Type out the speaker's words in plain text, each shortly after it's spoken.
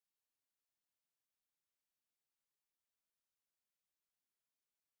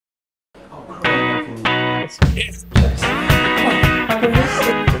Yes. Yes.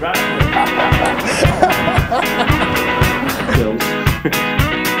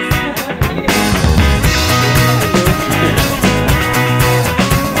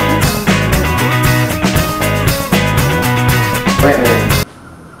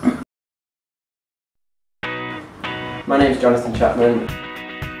 My name is Jonathan Chapman.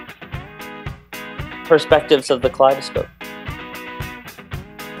 Perspectives of the Kaleidoscope.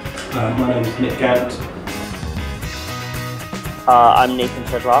 My name is Nick Gant. I'm Nathan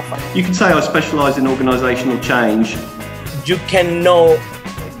Tedroff. You could say I specialise in organisational change. You cannot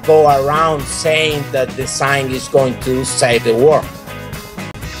go around saying that design is going to save the world.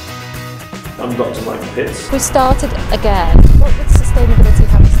 I'm Dr. Michael Pitts. We started again. What would sustainability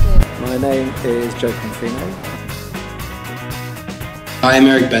have us do? My name is Confino. I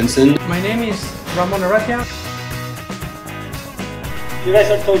am Benson. My name is Ramon Arratia. You guys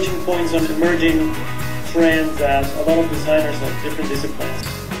are touching points on emerging trends that a lot of designers of different disciplines.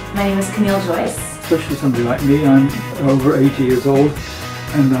 My name is Camille Joyce. Especially somebody like me, I'm over 80 years old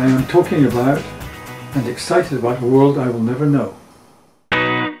and I am talking about and excited about a world I will never know.